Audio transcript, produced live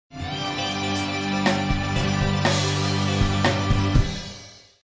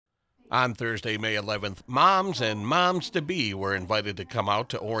On Thursday, May 11th, moms and moms-to-be were invited to come out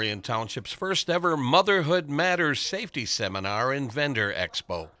to Orion Township's first ever Motherhood Matters Safety Seminar and Vendor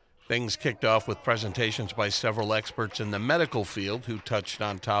Expo. Things kicked off with presentations by several experts in the medical field who touched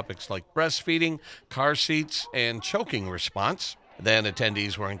on topics like breastfeeding, car seats, and choking response. Then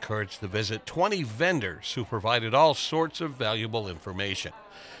attendees were encouraged to visit 20 vendors who provided all sorts of valuable information.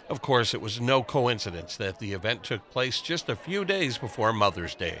 Of course, it was no coincidence that the event took place just a few days before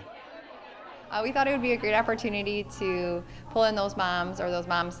Mother's Day. We thought it would be a great opportunity to pull in those moms or those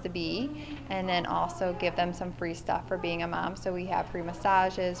moms-to-be and then also give them some free stuff for being a mom. So we have free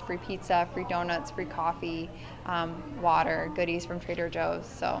massages, free pizza, free donuts, free coffee, water, goodies from Trader Joe's.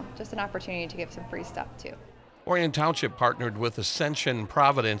 So just an opportunity to give some free stuff too. Orion Township partnered with Ascension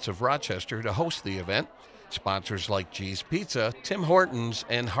Providence of Rochester to host the event. Sponsors like G's Pizza, Tim Hortons,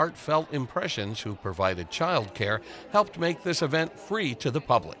 and Heartfelt Impressions, who provided childcare, helped make this event free to the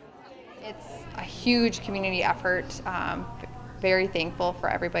public. It's a huge community effort. Very thankful for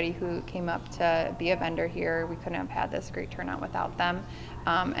everybody who came up to be a vendor here. We couldn't have had this great turnout without them.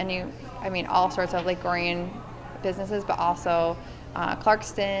 All sorts of Lake Orion businesses, but also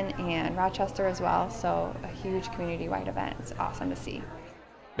Clarkston and Rochester as well. So a huge community-wide event. It's awesome to see.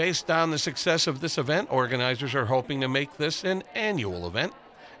 Based on the success of this event, organizers are hoping to make this an annual event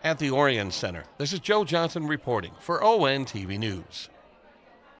at the Orion Center. This is Joe Johnson reporting for ONTV News.